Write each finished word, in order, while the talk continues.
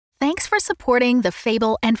for supporting the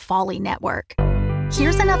Fable and Folly Network.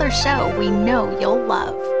 Here's another show we know you'll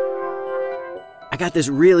love. I got this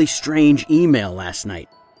really strange email last night.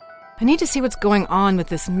 I need to see what's going on with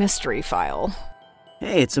this mystery file.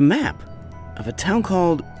 Hey, it's a map of a town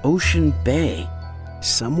called Ocean Bay.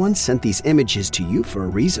 Someone sent these images to you for a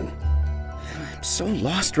reason. I'm so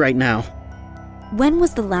lost right now. When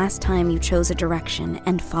was the last time you chose a direction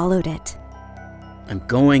and followed it? I'm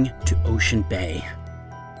going to Ocean Bay.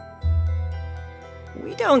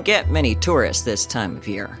 We don't get many tourists this time of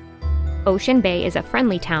year. Ocean Bay is a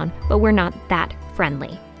friendly town, but we're not that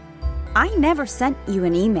friendly. I never sent you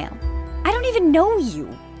an email. I don't even know you.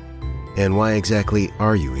 And why exactly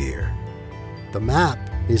are you here? The map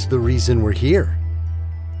is the reason we're here.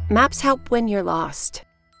 Maps help when you're lost.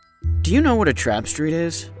 Do you know what a trap street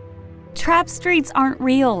is? Trap streets aren't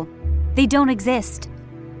real. They don't exist.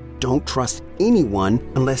 Don't trust anyone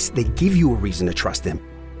unless they give you a reason to trust them.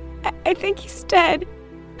 I think he's dead.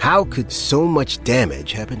 How could so much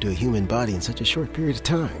damage happen to a human body in such a short period of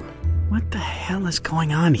time? What the hell is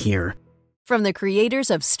going on here? From the creators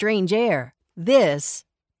of Strange Air, this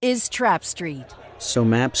is Trap Street. So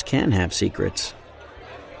maps can have secrets.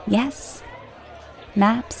 Yes.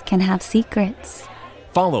 Maps can have secrets.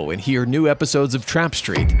 Follow and hear new episodes of Trap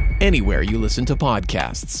Street anywhere you listen to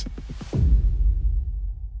podcasts.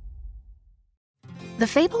 The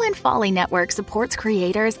Fable and Folly Network supports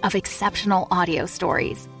creators of exceptional audio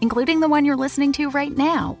stories, including the one you're listening to right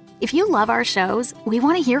now. If you love our shows, we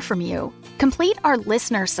want to hear from you. Complete our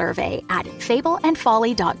listener survey at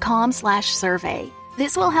fableandfolly.com/survey.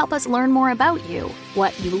 This will help us learn more about you,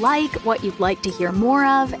 what you like, what you'd like to hear more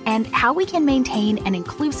of, and how we can maintain an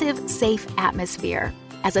inclusive, safe atmosphere.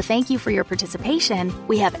 As a thank you for your participation,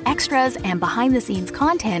 we have extras and behind-the-scenes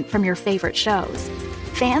content from your favorite shows.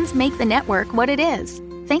 Fans make the network what it is.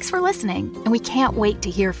 Thanks for listening, and we can't wait to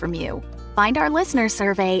hear from you. Find our listener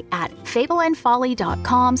survey at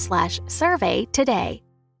fableandfolly.com/survey today.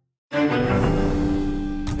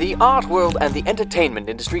 The art world and the entertainment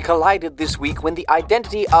industry collided this week when the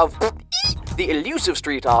identity of the elusive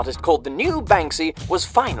street artist called the New Banksy was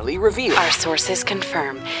finally revealed. Our sources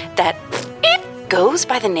confirm that it goes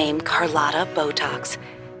by the name Carlotta Botox.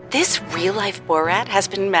 This real-life Borat has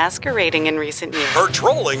been masquerading in recent years. Her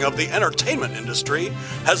trolling of the entertainment industry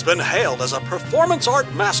has been hailed as a performance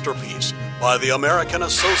art masterpiece by the American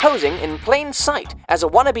Association. Posing in plain sight as a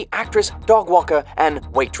wannabe actress, dog walker, and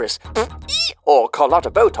waitress. Or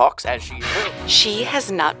Carlotta Botox, as she is known. She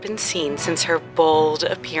has not been seen since her bold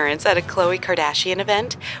appearance at a Khloe Kardashian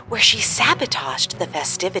event where she sabotaged the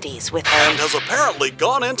festivities with her. And has apparently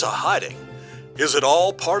gone into hiding. Is it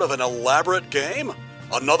all part of an elaborate game?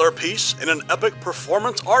 Another piece in an epic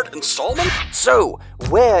performance art installment? So,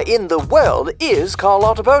 where in the world is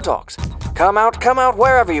Carlotta Botox? Come out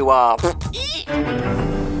wherever you are.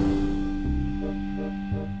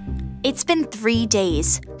 It's been 3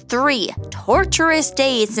 days. 3 torturous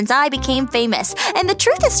days since I became famous, and the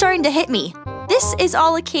truth is starting to hit me. This is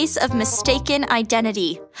all a case of mistaken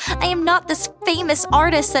identity. I am not this famous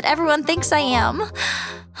artist that everyone thinks I am.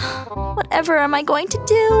 Whatever am I going to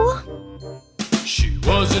do? She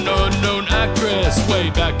was an unknown actress way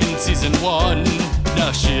back in season 1.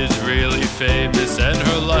 Now she is really famous and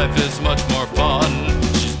her life is much more fun.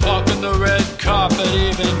 She's walking the red carpet,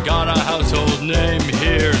 even got a household name.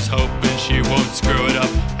 Here's hoping she won't screw it up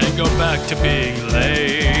and go back to being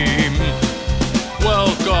lame.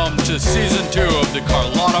 Welcome to season 2 of the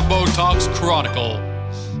Carlotta Botox Chronicle.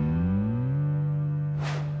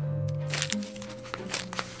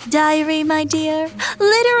 Diary, my dear.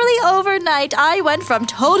 Literally overnight, I went from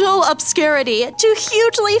total obscurity to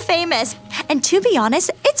hugely famous. And to be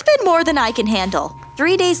honest, it's been more than I can handle.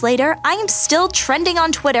 3 days later, I am still trending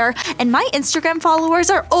on Twitter, and my Instagram followers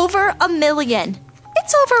are over 1 million.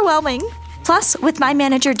 It's overwhelming. Plus, with my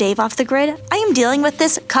manager Dave off the grid, I am dealing with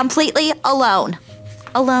this completely alone.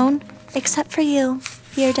 Alone, except for you,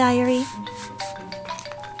 dear diary.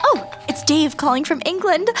 Oh, it's Dave calling from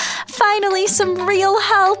England. Finally, some real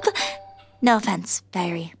help. No offense,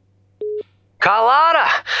 diary. Carlotta!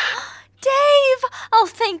 Dave! Oh,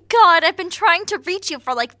 thank God. I've been trying to reach you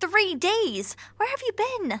for like 3 days. Where have you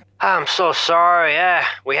been? I'm so sorry.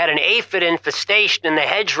 We had an aphid infestation in the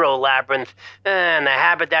hedgerow labyrinth, and the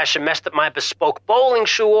haberdasher messed up my bespoke bowling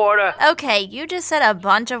shoe order. Okay, you just said a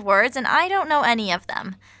bunch of words, and I don't know any of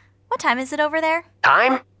them. What time is it over there?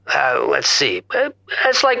 Time? Let's see.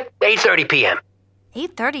 It's like 8:30 p.m.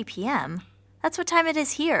 8:30 p.m.? That's what time it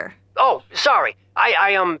is here. Oh, sorry.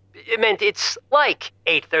 It meant it's like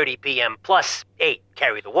 8:30 p.m. plus 8,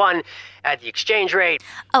 carry the 1, at the exchange rate.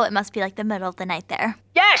 Oh, it must be like the middle of the night there.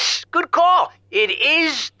 Yes, good call. It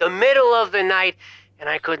is the middle of the night, and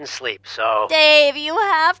I couldn't sleep, so... Dave, you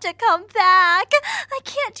have to come back. I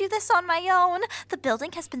can't do this on my own. The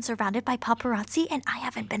building has been surrounded by paparazzi, and I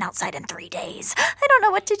haven't been outside in 3 days. I don't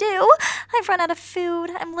know what to do. I've run out of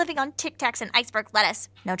food. I'm living on Tic Tacs and iceberg lettuce.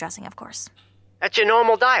 No dressing, of course. That's your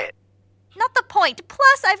normal diet. Not the point.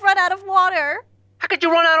 Plus, I've run out of water. How could you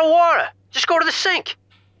run out of water? Just go to the sink.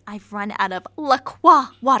 I've run out of La Croix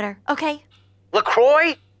water, okay?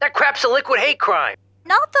 LaCroix? That crap's a liquid hate crime.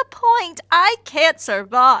 Not the point. I can't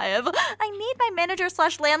survive. I need my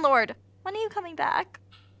manager/landlord. When are you coming back?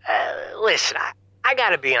 Listen, I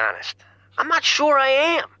gotta be honest. I'm not sure I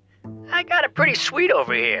am. I got it pretty sweet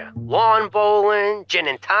over here. Lawn bowling, gin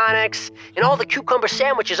and tonics, and all the cucumber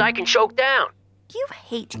sandwiches I can choke down. You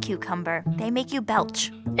hate cucumber. They make you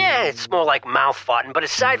belch. Yeah, it's more like mouth farting, but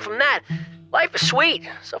aside from that, life is sweet.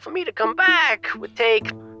 So for me to come back would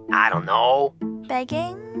take, I don't know.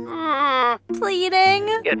 Begging?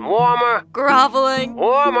 Pleading? Getting warmer. Groveling?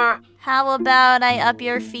 Warmer. How about I up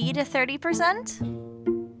your fee to 30%?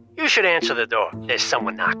 You should answer the door. There's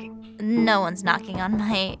someone knocking. No one's knocking on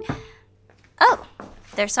my... Oh,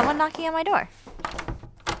 there's someone knocking on my door.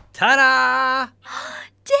 Ta-da!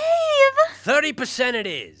 Dave! 30% it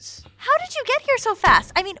is. How did you get here so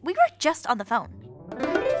fast? I mean, we were just on the phone.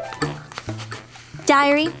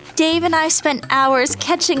 Diary, Dave and I spent hours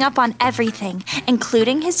catching up on everything,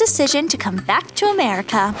 including his decision to come back to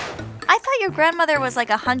America. I thought your grandmother was like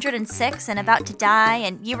 106 and about to die,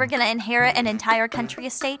 and you were going to inherit an entire country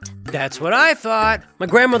estate. That's what I thought. My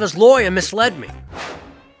grandmother's lawyer misled me.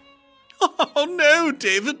 Oh, no,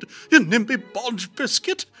 David, you nimby bodge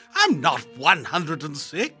biscuit. I'm not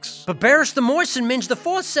 106. But Barrister Morrison Minge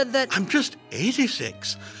IV said that... I'm just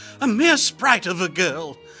 86. A mere sprite of a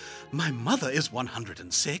girl. My mother is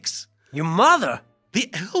 106. Your mother? The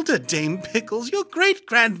elder Dame Pickles, your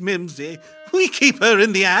great-grand Mimsy. We keep her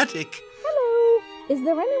in the attic. Hello. Is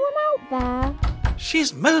there anyone out there?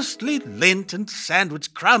 She's mostly lint and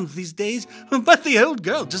sandwich crumbs these days, but the old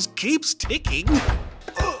girl just keeps ticking.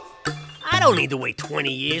 I don't need to wait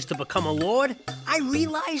 20 years to become a lord. I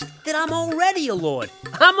realized that I'm already a lord.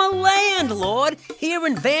 I'm a landlord here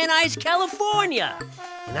in Van Nuys, California.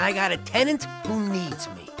 And I got a tenant who needs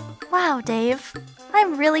me. Wow, Dave.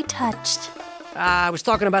 I'm really touched. I was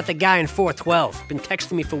talking about the guy in 412. Been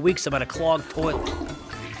texting me for weeks about a clogged toilet.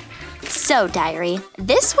 So, Diary,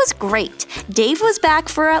 this was great. Dave was back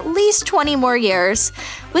for at least 20 more years.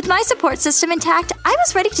 With my support system intact, I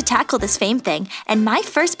was ready to tackle this fame thing, and my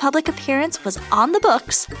first public appearance was on the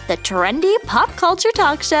books, the trendy pop culture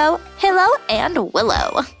talk show, Pillow and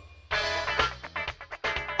Willow.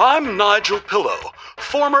 I'm Nigel Pillow,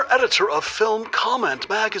 former editor of Film Comment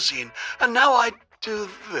magazine, and now I do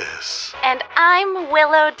this. And I'm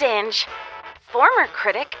Willow Dinge, former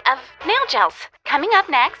critic of nail gels. Coming up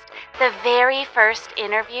next, the very first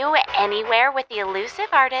interview anywhere with the elusive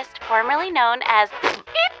artist formerly known as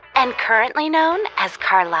and currently known as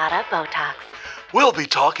Carlotta Botox. We'll be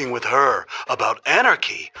talking with her about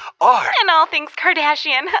anarchy, art, and all things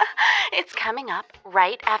Kardashian. It's coming up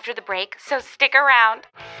right after the break, so stick around.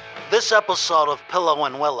 This episode of Pillow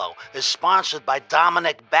and Willow is sponsored by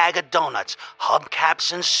Dominic Bag of Donuts,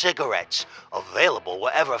 Hubcaps and Cigarettes. Available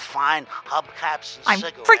wherever fine hubcaps and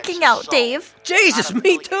cigarettes. I'm freaking out, Dave. Jesus,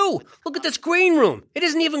 me too. Look at this green room. It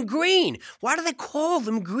isn't even green. Why do they call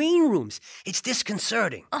them green rooms? It's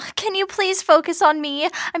disconcerting. Can you please focus on me?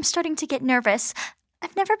 I'm starting to get nervous.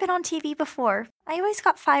 I've never been on TV before. I always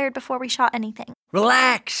got fired before we shot anything.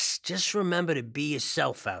 Relax. Just remember to be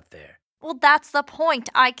yourself out there. Well, that's the point.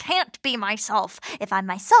 I can't be myself. If I'm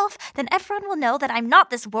myself, then everyone will know that I'm not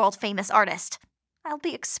this world-famous artist. I'll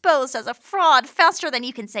be exposed as a fraud faster than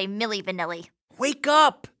you can say Milli Vanilli. Wake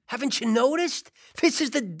up! Haven't you noticed? This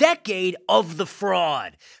is the decade of the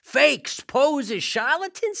fraud. Fakes, posers,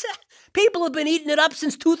 charlatans. People have been eating it up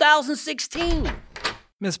since 2016.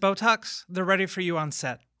 Miss Botox, they're ready for you on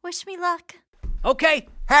set. Wish me luck. Okay,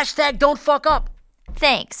 hashtag don't fuck up.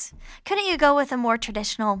 Thanks. Couldn't you go with a more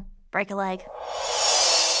traditional break a leg?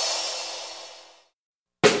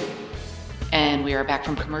 And we are back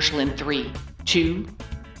from commercial in 3, 2...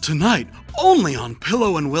 Tonight, only on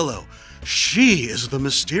Pillow and Willow, she is the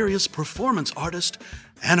mysterious performance artist,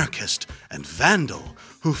 anarchist, and vandal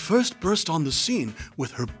who first burst on the scene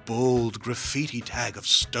with her bold graffiti tag of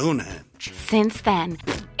Stonehenge. Since then,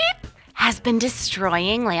 it has been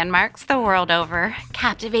destroying landmarks the world over,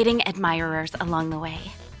 captivating admirers along the way.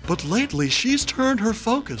 But lately, she's turned her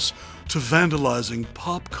focus to vandalizing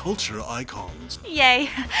pop culture icons. Yay,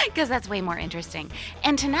 because that's way more interesting.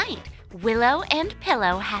 And tonight, Willow and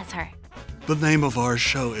Pillow has her. The name of our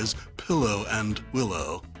show is Pillow and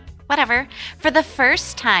Willow. Whatever. For the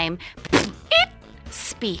first time, it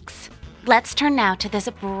speaks. Let's turn now to this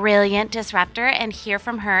brilliant disruptor and hear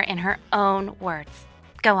from her in her own words.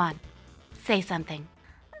 Go on. Say something.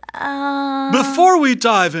 Before we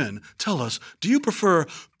dive in, tell us, do you prefer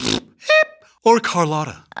hip or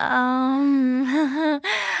Carlotta?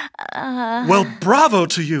 Well, bravo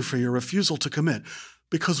to you for your refusal to commit,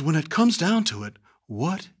 because when it comes down to it,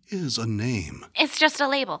 what is a name? It's just a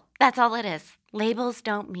label. That's all it is. Labels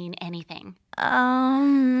don't mean anything.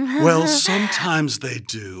 Well, sometimes they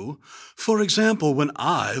do. For example, when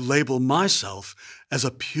I label myself as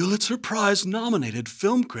a Pulitzer Prize-nominated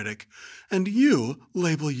film critic, and you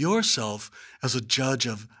label yourself as a judge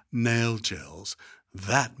of nail gels,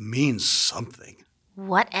 that means something.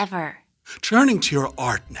 Whatever. Turning to your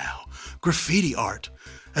art now, graffiti art.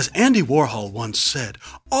 As Andy Warhol once said,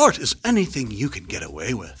 art is anything you can get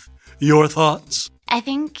away with. Your thoughts? I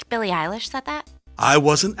think Billie Eilish said that. I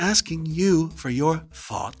wasn't asking you for your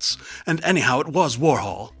thoughts. And anyhow, it was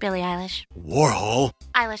Warhol. Billie Eilish. Warhol.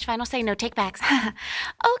 Eilish, final say, no takebacks.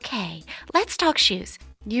 Okay, let's talk shoes.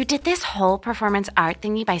 You did this whole performance art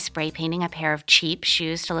thingy by spray painting a pair of cheap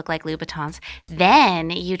shoes to look like Louboutins.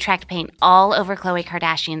 Then you tracked paint all over Khloe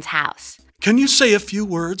Kardashian's house. Can you say a few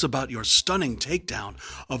words about your stunning takedown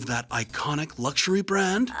of that iconic luxury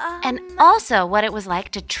brand? And also what it was like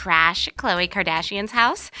to trash Khloe Kardashian's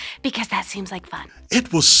house, because that seems like fun.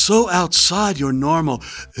 It was so outside your normal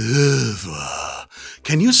oeuvre.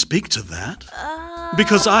 Can you speak to that?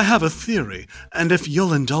 Because I have a theory, and if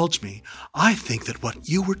you'll indulge me, I think that what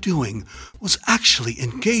you were doing was actually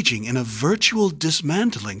engaging in a virtual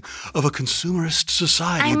dismantling of a consumerist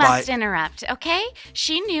society I must interrupt, okay?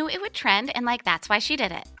 She knew it would trend, and that's why she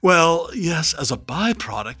did it. Well, yes, as a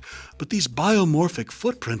byproduct, but these biomorphic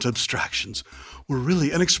footprint abstractions were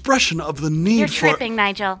really an expression of the need You're for— You're tripping,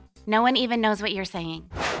 Nigel. No one even knows what you're saying.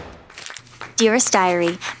 Dearest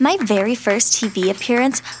Diary, my very first TV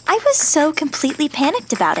appearance, I was so completely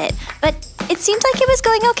panicked about it, but it seemed like it was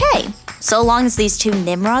going okay. So long as these two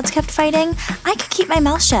Nimrods kept fighting, I could keep my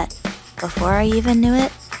mouth shut. Before I even knew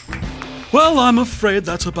it. Well, I'm afraid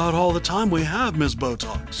that's about all the time we have, Ms.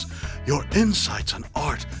 Botox. Your insights on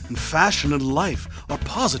art and fashion and life are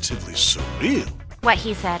positively surreal. What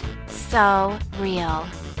he said, so real.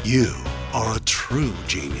 You are a true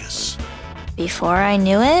genius. Before I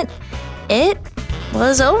knew it, it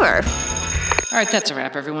was over. All right, that's a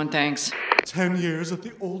wrap, everyone. Thanks. 10 years at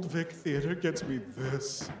the Old Vic Theater gets me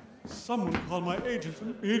this. Someone call my agent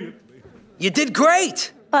immediately. You did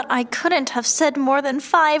great! But I couldn't have said more than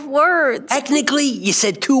 5 words. Technically, you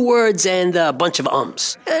said 2 words and a bunch of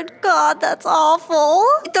ums. Good God, that's awful.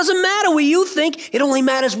 It doesn't matter what you think. It only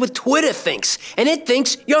matters what Twitter thinks. And it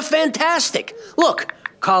thinks you're fantastic. Look,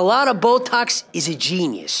 Carlotta Botox is a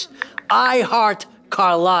genius. I heart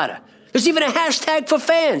Carlotta. There's even a hashtag for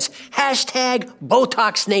fans. Hashtag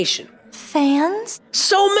Botox Nation. Fans?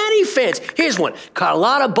 So many fans. Here's one.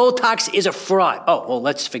 Carlotta Botox is a fraud. Oh, well,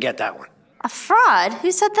 let's forget that one. A fraud?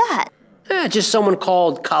 Who said that? Just someone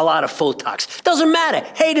called Carlotta Photox. Doesn't matter.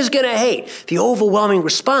 Haters gonna hate. The overwhelming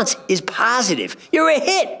response is positive. You're a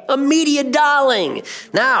hit, a media darling.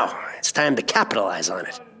 Now, it's time to capitalize on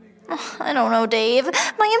it. I don't know, Dave.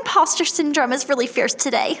 My imposter syndrome is really fierce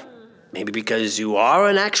today. Maybe because you are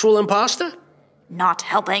an actual imposter? Not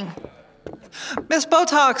helping. Miss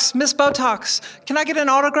Botox, can I get an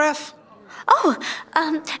autograph? Oh,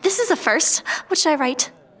 this is a first. What should I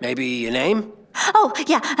write? Maybe your name? Oh,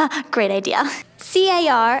 yeah, great idea.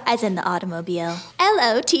 C-A-R, as in the automobile.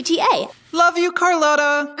 L-O-T-T-A. Love you,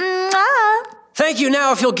 Carlotta. Mwah. Thank you.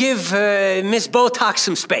 Now, if you'll give Miss Botox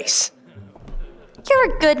some space.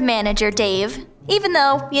 You're a good manager, Dave. Even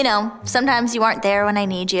though, sometimes you aren't there when I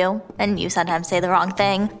need you, and you sometimes say the wrong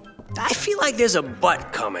thing. I feel like there's a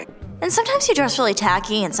but coming. And sometimes you dress really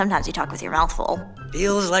tacky, and sometimes you talk with your mouth full.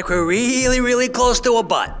 Feels like we're really, really close to a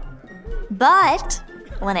but. But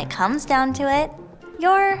when it comes down to it,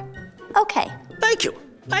 you're okay. Thank you.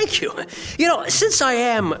 Since I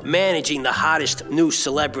am managing the hottest new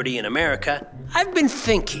celebrity in America, I've been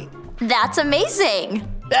thinking. That's amazing.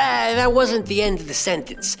 That wasn't the end of the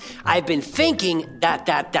sentence. I've been thinking ...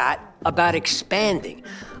 about expanding,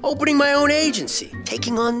 opening my own agency,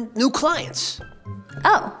 taking on new clients.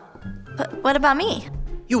 Oh, but what about me?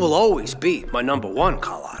 You will always be my number one,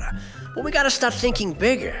 Carlotta. But we gotta start thinking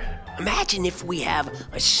bigger. Imagine if we have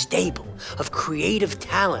a stable of creative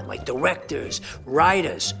talent like directors,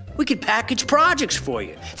 writers, We could package projects for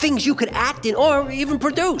you, things you could act in or even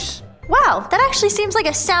produce. Wow, that actually seems like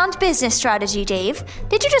a sound business strategy, Dave.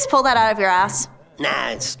 Did you just pull that out of your ass? Nah,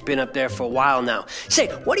 it's been up there for a while now. Say,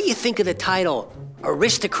 what do you think of the title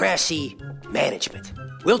Aristocracy Management?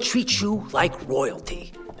 We'll treat you like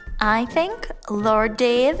royalty. I think, Lord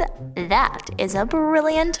Dave, that is a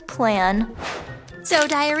brilliant plan. So,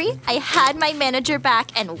 Diary, I had my manager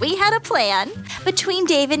back and we had a plan. Between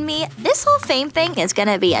Dave and me, this whole fame thing is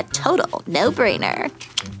gonna be a total no-brainer.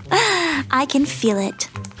 I can feel it.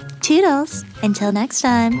 Toodles. Until next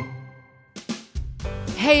time.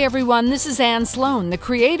 Hey everyone, this is Anne Sloan, the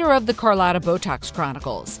creator of the Carlotta Botox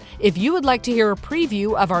Chronicles. If you would like to hear a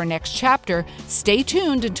preview of our next chapter, stay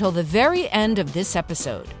tuned until the very end of this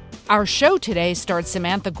episode. Our show today stars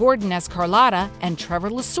Samantha Gordon as Carlotta and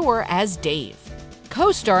Trevor Lesueur as Dave.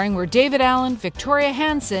 Co-starring were David Allen, Victoria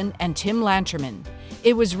Hansen, and Tim Lanterman.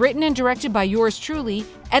 It was written and directed by yours truly,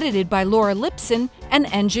 edited by Laura Lipson,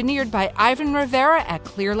 and engineered by Ivan Rivera at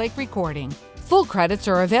Clear Lake Recording. Full credits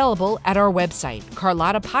are available at our website,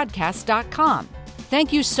 carlottapodcast.com.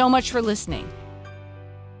 Thank you so much for listening.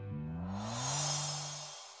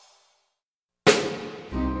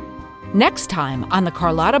 Next time on the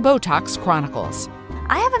Carlotta Botox Chronicles.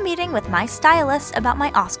 I have a meeting with my stylist about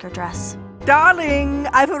my Oscar dress. Darling,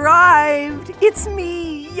 I've arrived. It's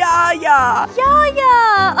me, Yaya.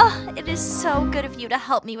 Yaya! Oh, it is so good of you to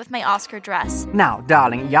help me with my Oscar dress. Now,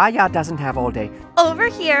 darling, Yaya doesn't have all day. Over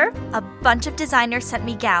here, a bunch of designers sent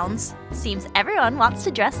me gowns. Seems everyone wants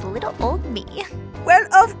to dress little old me. Well,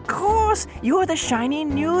 of course, you're the shiny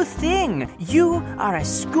new thing. You are a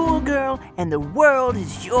schoolgirl, and the world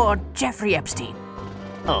is your Jeffrey Epstein.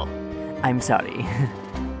 Oh, I'm sorry.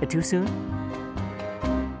 Too soon?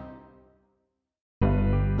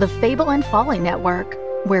 The Fable and Folly Network,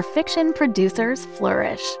 where fiction producers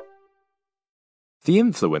flourish. The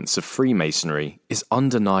influence of Freemasonry is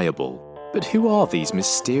undeniable, but who are these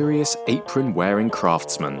mysterious apron-wearing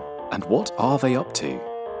craftsmen, and what are they up to?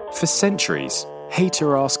 For centuries,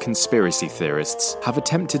 hater-ass conspiracy theorists have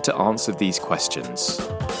attempted to answer these questions.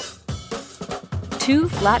 Two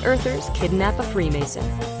Flat Earthers Kidnap a Freemason,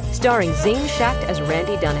 starring Zane Schacht as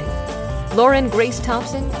Randy Dunning, Lauren Grace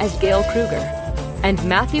Thompson as Gail Kruger, and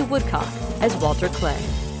Matthew Woodcock as Walter Clay.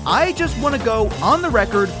 I just want to go on the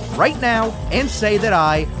record right now and say that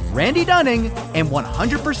I, Randy Dunning, am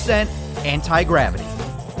 100% anti-gravity.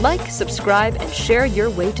 Like, subscribe, and share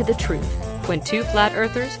your way to the truth when two Flat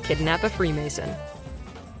Earthers kidnap a Freemason.